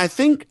 Yeah, I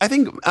think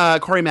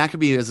Corey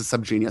Maccabee is a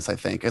subgenius, I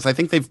think. Because I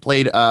think they've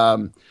played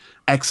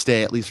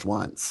X-Day at least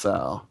once,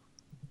 so...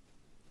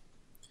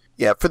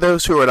 Yeah, for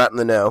those who are not in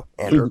the know,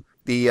 Andrew,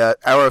 the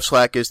Hour of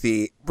Slack is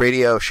the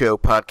radio show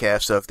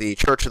podcast of the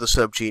Church of the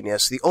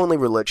Subgenius, the only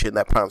religion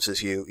that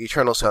promises you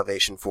eternal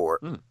salvation for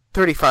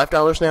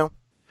 $35 now?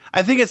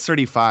 I think it's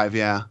 $35,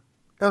 yeah.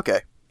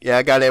 Okay. Yeah,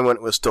 I got in when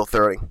it was still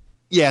 $30.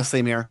 Yeah,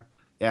 same here.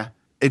 Yeah.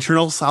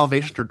 Eternal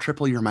salvation or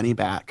triple your money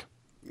back.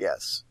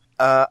 Yes.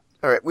 All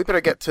right, we better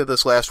get to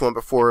this last one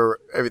before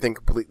everything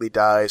completely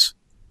dies.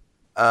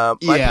 My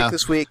pick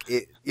this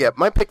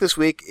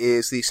week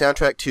is the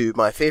soundtrack to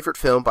my favorite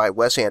film by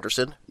Wes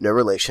Anderson, no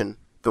relation,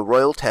 The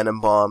Royal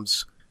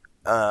Tenenbaums,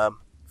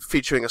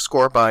 featuring a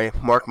score by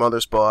Mark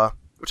Mothersbaugh,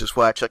 which is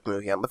why I checked the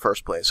movie out in the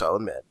first place, I'll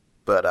admit.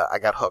 But I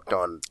got hooked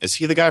on. Is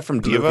he the guy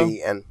from Devo?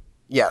 And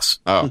yes.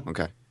 Oh,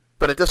 okay.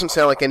 But it doesn't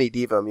sound like any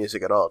Devo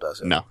music at all, does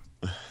it? No.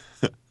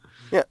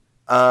 Yeah.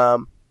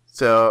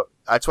 So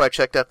that's why I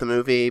checked out the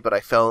movie, but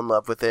I fell in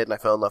love with it, and I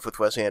fell in love with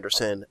Wes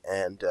Anderson,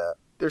 and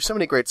there's so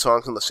many great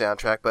songs on the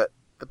soundtrack, but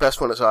the best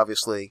one is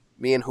obviously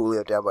Me and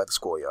Julio Down by the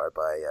Schoolyard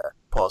by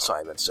Paul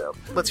Simon. So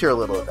let's hear a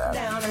little of that.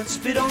 Down and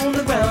spit on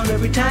the ground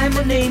every time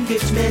my name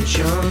gets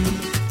mentioned.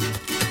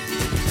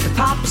 The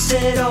Papa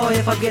said, oh,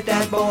 if I get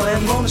that boy,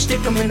 I'm gonna stick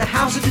him in the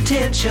house of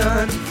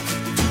detention.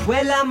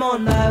 Well, I'm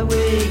on my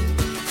way.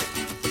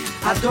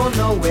 I don't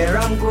know where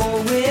I'm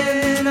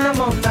going.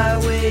 I'm on my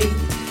way.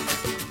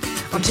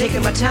 I'm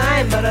taking my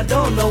time, but I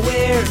don't know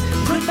where.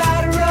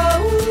 Goodbye to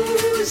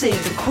Rose,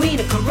 the queen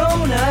of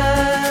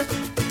Corona.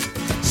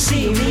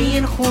 See me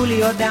and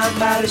Julio down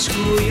by the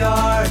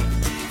schoolyard.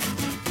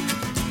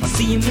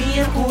 See me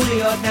and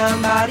Julio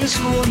down by the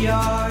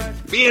schoolyard.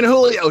 Me and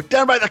Julio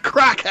down by the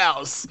crack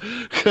house.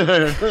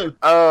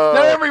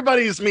 Now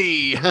everybody's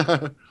me.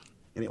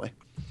 Anyway,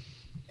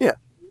 yeah.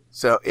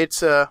 So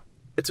it's a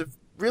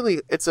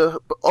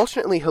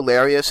alternately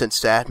hilarious and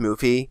sad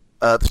movie.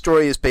 The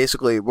story is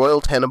basically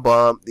Royal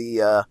Tenenbaum,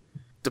 the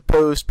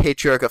deposed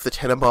patriarch of the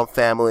Tenenbaum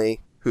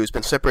family, who's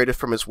been separated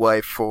from his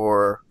wife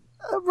for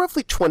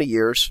roughly 20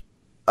 years.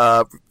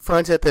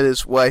 Finds out that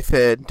his wife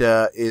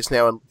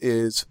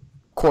is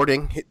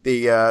courting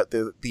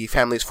the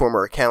family's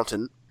former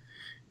accountant.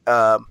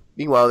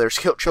 Meanwhile, there's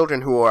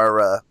children who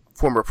are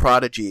former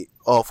prodigy.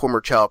 All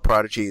former child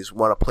prodigies.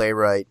 One a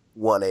playwright,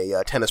 one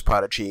a tennis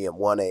prodigy, and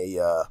one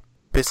a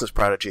business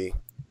prodigy.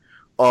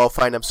 All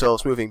find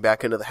themselves moving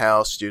back into the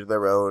house due to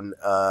their own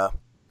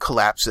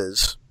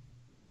collapses.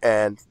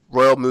 And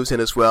Royal moves in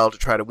as well to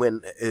try to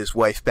win his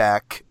wife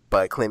back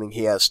by claiming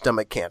he has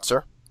stomach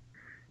cancer.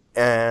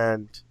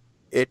 And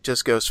it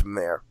just goes from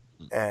there.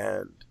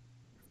 And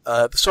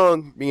the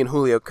song Me and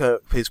Julio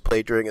is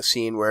played during a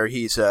scene where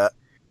he's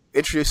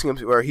introducing him,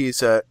 where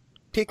he's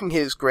taking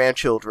his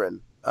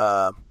grandchildren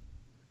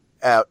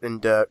out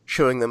and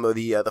showing them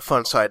the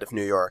fun side of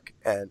New York.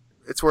 And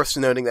it's worth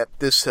noting that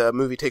this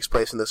movie takes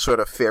place in this sort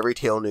of fairy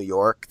tale New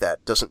York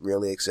that doesn't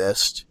really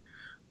exist.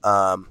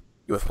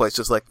 With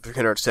places like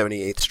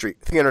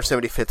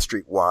 375th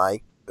Street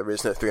Y. There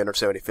is no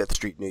 375th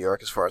Street, New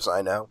York, as far as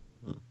I know.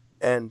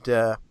 And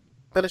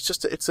but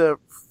it's a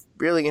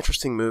really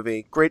interesting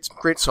movie. Great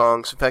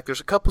songs. In fact,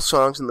 there's a couple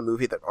songs in the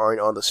movie that aren't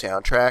on the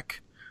soundtrack.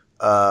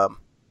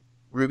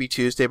 Ruby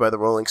Tuesday by the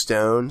Rolling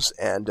Stones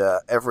and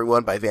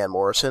Everyone by Van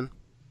Morrison.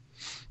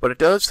 But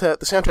the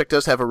soundtrack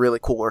does have a really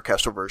cool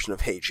orchestral version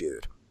of Hey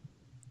Jude.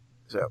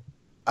 So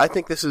I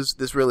think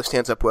this really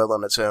stands up well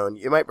on its own.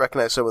 You might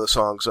recognize some of the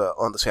songs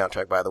on the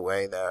soundtrack, by the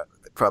way, that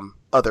from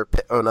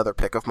another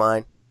pick of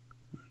mine.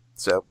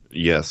 So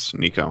yes,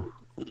 Nico.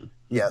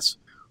 Yes.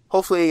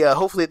 Hopefully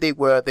they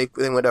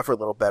went up for a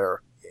little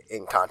better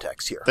in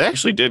context here. They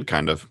actually did,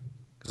 kind of,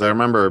 because I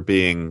remember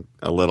being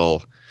a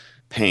little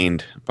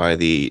pained by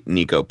the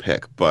Nico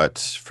pick, but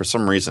for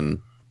some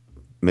reason,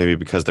 maybe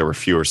because there were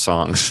fewer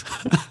songs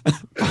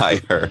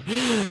by her,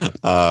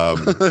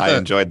 I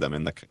enjoyed them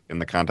in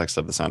the context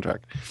of the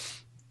soundtrack.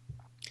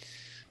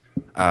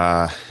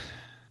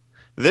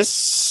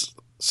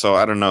 So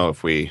I don't know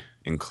if we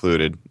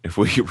recorded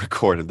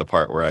the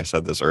part where I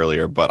said this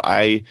earlier, but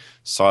I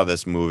saw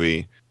this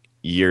movie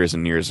years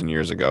and years and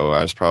years ago.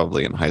 I was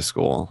probably in high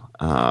school,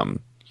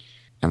 and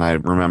I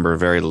remember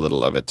very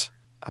little of it.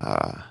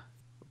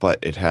 But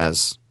it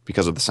has,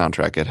 because of the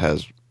soundtrack,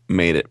 it's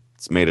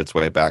made its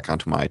way back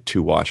onto my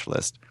to-watch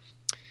list.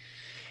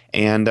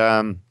 And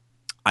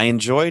I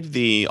enjoyed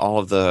all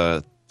of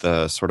the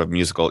sort of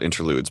musical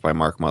interludes by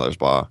Mark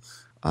Mothersbaugh.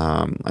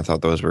 I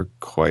thought those were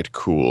quite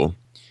cool.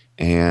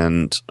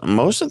 And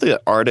most of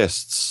the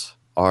artists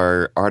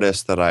are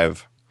artists that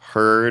I've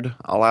heard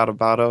a lot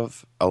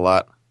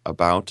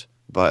about,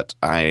 but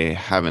I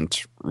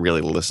haven't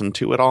really listened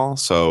to it all.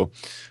 So,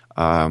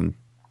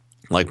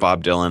 like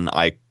Bob Dylan,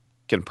 I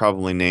can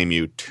probably name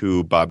you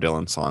 2 Bob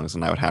Dylan songs,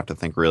 and I would have to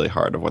think really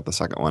hard of what the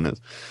second one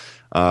is.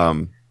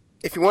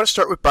 If you want to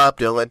start with Bob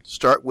Dylan,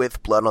 start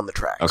with Blood on the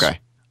Tracks. Okay.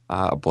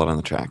 Blood on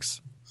the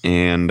Tracks.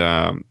 And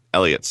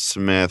Elliott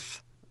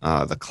Smith,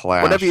 The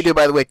Clash. Whatever you do,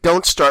 by the way,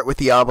 don't start with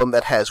the album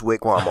that has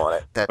Wigwam on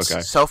it. That's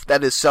okay.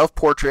 That is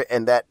Self-Portrait,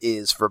 and that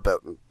is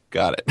Verboten.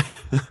 Got it.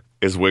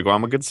 Is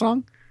Wigwam a good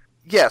song?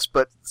 Yes,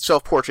 but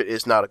Self-Portrait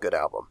is not a good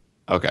album.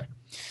 Okay.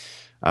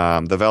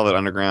 The Velvet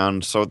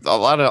Underground. So a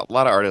lot of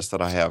artists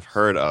that I have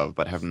heard of,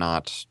 but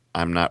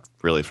I'm not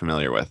really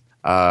familiar with.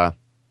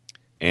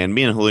 And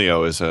Me and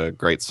Julio is a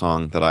great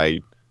song that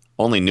I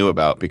only knew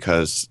about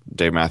because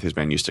Dave Matthews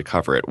Band used to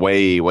cover it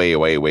way, way,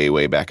 way, way,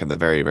 way back in the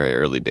very, very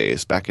early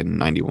days, back in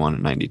 91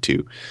 and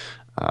 92.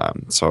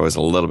 So I was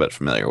a little bit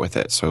familiar with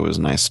it. So it was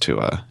nice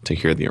to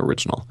hear the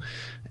original.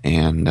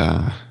 And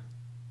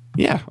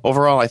yeah,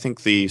 overall, I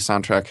think the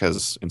soundtrack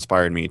has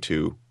inspired me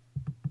to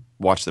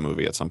watch the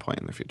movie at some point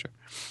in the future.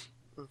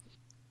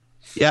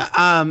 Yeah,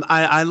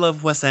 I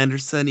love Wes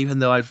Anderson, even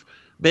though I've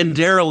been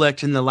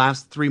derelict in the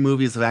last 3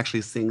 movies of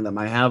actually seeing them.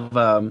 I have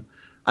a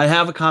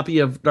copy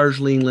of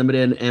Darjeeling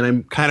Limited, and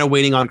I'm kind of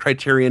waiting on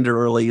Criterion to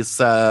release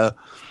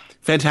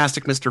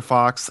Fantastic Mr.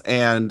 Fox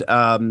and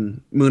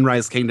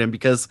Moonrise Kingdom,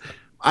 because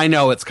I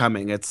know it's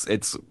coming.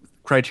 It's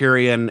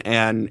Criterion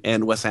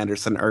and Wes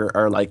Anderson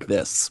are like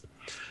this.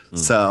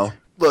 So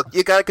look,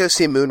 you gotta go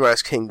see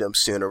Moonrise Kingdom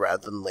sooner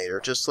rather than later.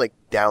 Just like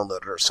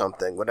download it or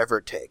something, whatever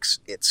it takes.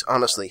 It's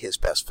honestly his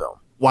best film.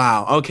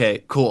 Wow.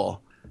 Okay.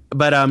 Cool.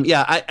 But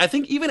yeah, I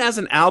think even as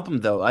an album,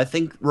 though, I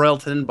think Royal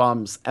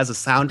Tenenbaums as a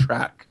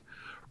soundtrack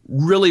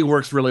really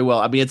works really well.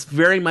 I mean, it's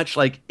very much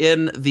like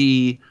in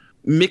the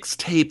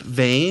mixtape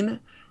vein,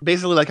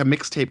 basically like a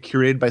mixtape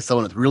curated by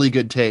someone with really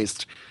good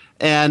taste.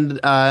 And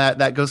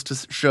that goes to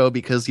show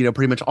because, you know,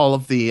 pretty much all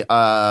of the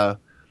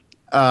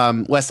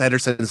Wes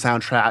Anderson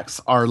soundtracks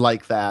are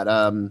like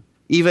that.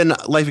 Even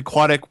Life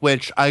Aquatic,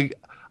 which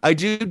I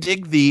do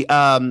dig the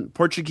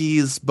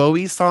Portuguese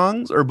Bowie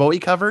songs or Bowie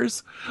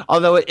covers,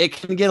 although it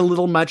can get a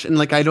little much, and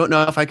like I don't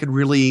know if I could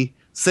really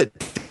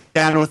sit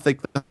down with like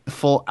the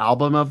full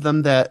album of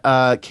them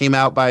that came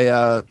out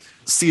by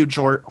Seu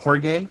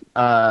Jorge,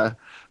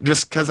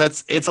 just because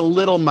it's a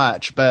little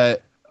much,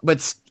 but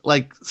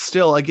like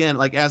still again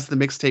like as the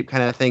mixtape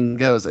kind of thing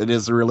goes, it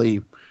is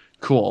really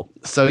cool.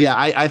 So yeah,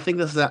 I think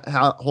this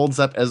holds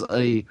up as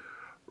a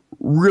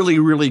really,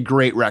 really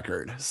great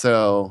record.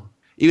 So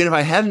even if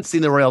I hadn't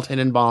seen the Royal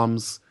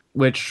Tenenbaums,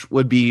 which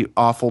would be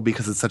awful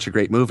because it's such a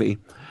great movie,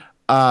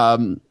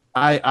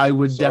 I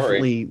would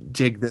definitely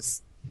dig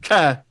this.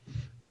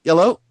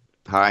 Hello?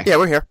 Hi. Yeah,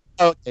 we're here.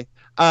 Okay.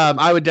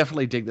 I would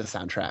definitely dig this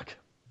soundtrack.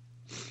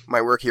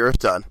 My work here is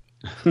done.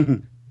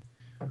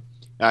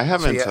 I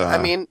haven't. So, yeah, I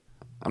mean,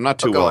 I'm not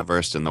too well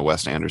versed in the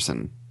Wes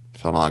Anderson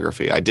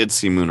filmography. I did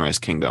see Moonrise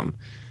Kingdom,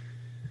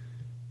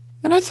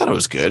 and I thought it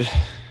was good.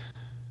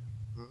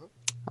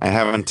 I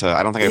haven't.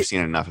 I don't think I've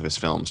seen enough of his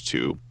films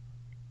to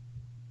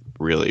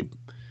really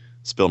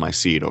spill my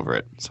seed over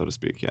it, so to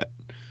speak, yet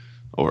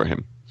over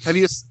him. Have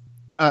you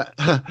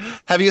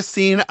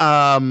seen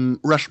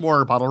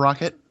Rushmore or Bottle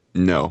Rocket?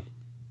 No.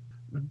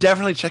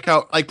 Definitely check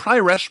out. Like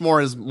probably Rushmore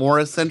is more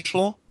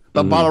essential,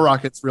 but Bottle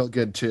Rocket's real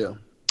good too.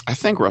 I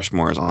think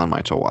Rushmore is on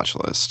my to watch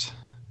list.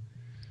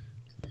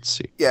 Let's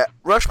see. Yeah,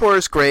 Rushmore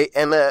is great,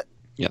 and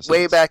yes,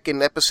 way back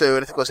in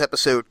episode, I think it was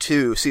episode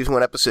 2, season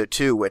 1, episode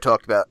 2, we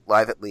talked about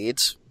Live at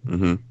Leeds.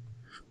 Mm-hmm.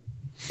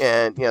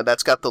 And, you know,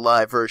 that's got the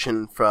live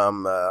version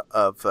from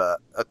of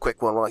A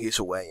Quick One While He's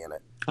Away in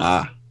it.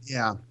 Ah.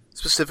 Yeah.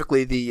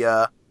 Specifically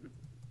the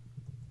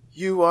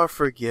You Are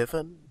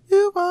Forgiven,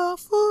 You Are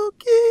Forgiven.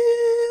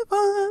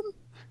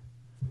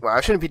 Well,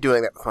 I shouldn't be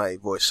doing that with my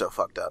voice so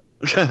fucked up.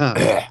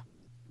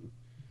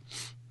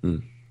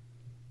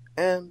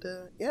 And,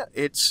 yeah,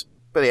 it's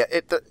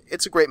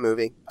a great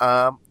movie.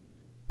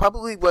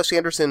 Probably Wes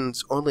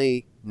Anderson's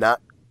only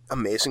not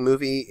amazing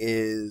movie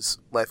is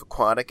Life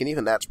Aquatic, and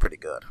even that's pretty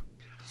good.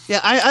 Yeah,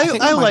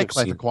 I like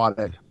Life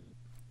Aquatic.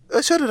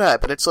 So did I,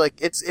 but it's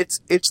like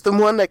it's the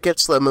one that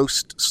gets the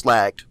most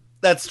slagged.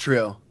 That's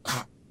true.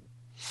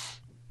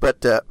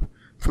 But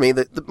for me,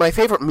 my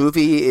favorite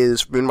movie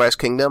is Moonrise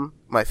Kingdom.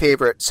 My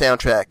favorite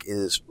soundtrack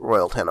is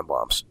Royal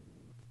Tenenbaums.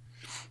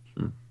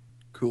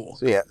 Cool.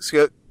 So yeah,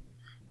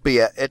 but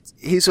yeah,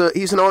 he's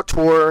an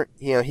auteur.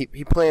 You know,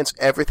 he plans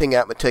everything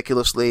out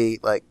meticulously.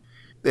 Like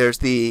there's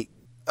the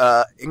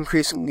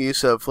increasing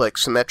use of like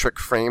symmetric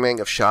framing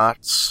of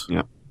shots.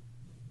 Yeah.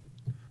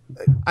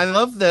 I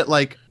love that.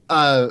 Like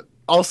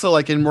also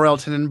like in Royal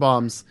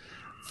Tenenbaums,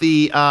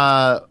 the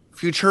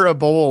Futura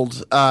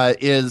Bold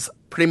is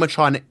pretty much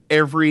on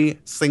every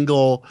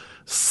single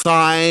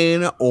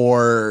sign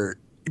or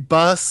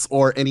bus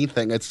or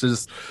anything. It's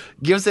just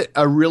gives it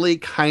a really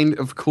kind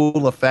of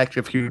cool effect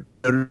if you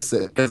notice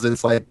it, because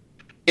it's like,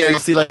 you know, you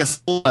see like a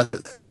school bus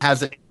that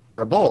has it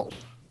a bold,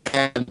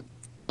 and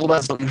school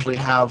buses don't usually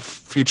have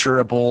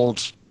Futura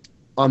Bold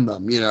on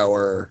them, you know,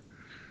 or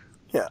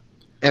yeah,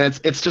 and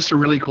it's just a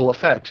really cool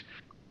effect.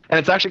 And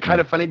it's actually kind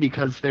of funny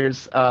because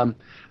there's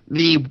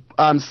the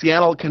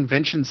Seattle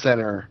Convention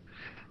Center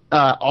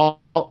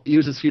all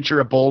uses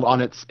Futura Bold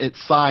on its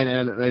sign,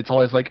 and it's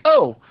always like,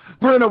 oh,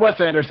 we're in a Wes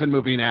Anderson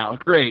movie now.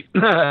 Great.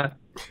 Well,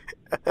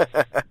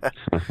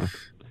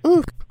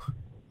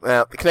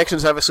 the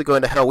connection's obviously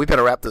going to hell. We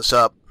better wrap this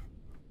up.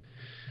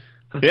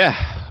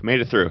 Yeah,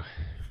 made it through.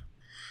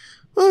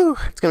 Ooh,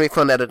 it's going to be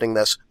fun editing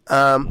this.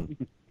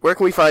 Where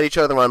can we find each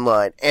other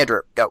online?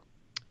 Andrew, go.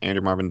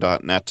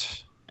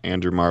 AndrewMarvin.net,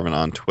 Andrew Marvin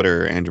on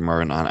Twitter, Andrew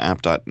Marvin on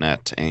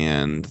app.net,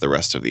 and the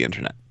rest of the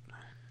internet.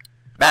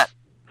 Matt.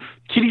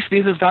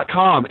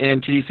 KittySneezes.com,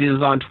 and Kitty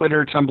Sneezes on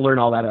Twitter, Tumblr, and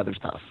all that other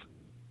stuff.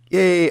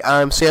 Yay,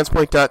 I'm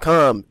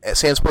Sanspoint.com,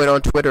 Sanspoint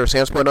on Twitter,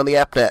 Sanspoint on the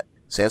AppNet,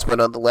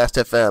 Sanspoint on the Last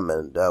FM,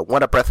 and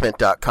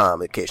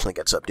OneUpBreathMint.com occasionally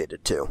gets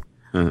updated too.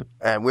 Mm-hmm.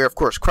 And we're, of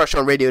course,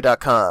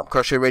 CrushOnRadio.com,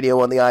 Crush On Radio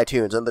on the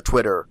iTunes, and the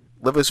Twitter.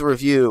 Leave us a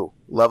review.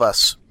 Love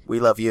us. We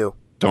love you.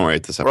 Don't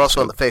rate this episode. We're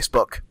also on the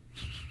Facebook.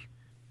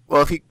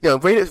 Well, if you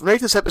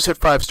rate this episode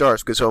 5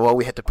 stars, because of all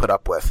we had to put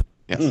up with.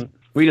 Yes.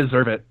 We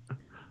deserve it.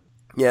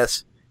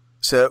 Yes.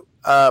 So,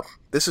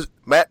 this is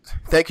Matt.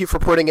 Thank you for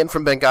putting in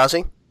from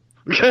Benghazi.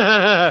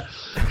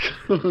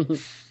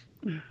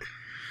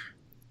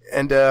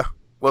 And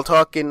we'll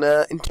talk in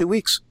 2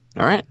 weeks.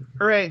 All right.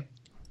 Hooray.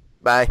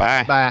 Bye.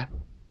 Bye. Bye.